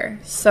longer.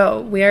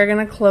 So we are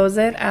going to close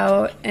it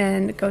out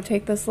and go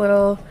take this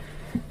little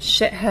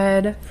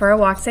shithead for a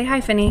walk. Say hi,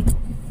 Finny.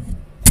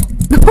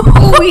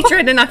 Oh, he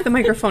tried to knock the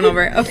microphone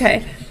over.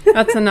 Okay,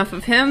 that's enough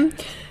of him.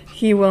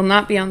 He will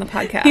not be on the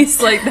podcast.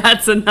 He's like,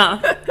 that's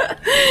enough.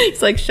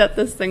 He's like, shut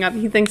this thing up.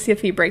 He thinks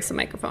if he breaks the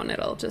microphone,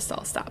 it'll just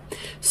all stop.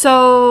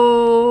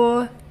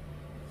 So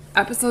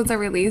episodes are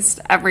released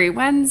every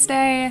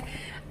Wednesday.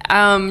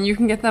 You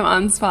can get them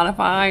on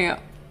Spotify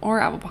or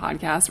Apple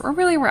Podcasts or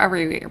really wherever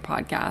you get your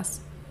podcasts.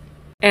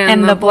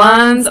 And the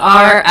blondes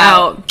are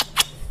out.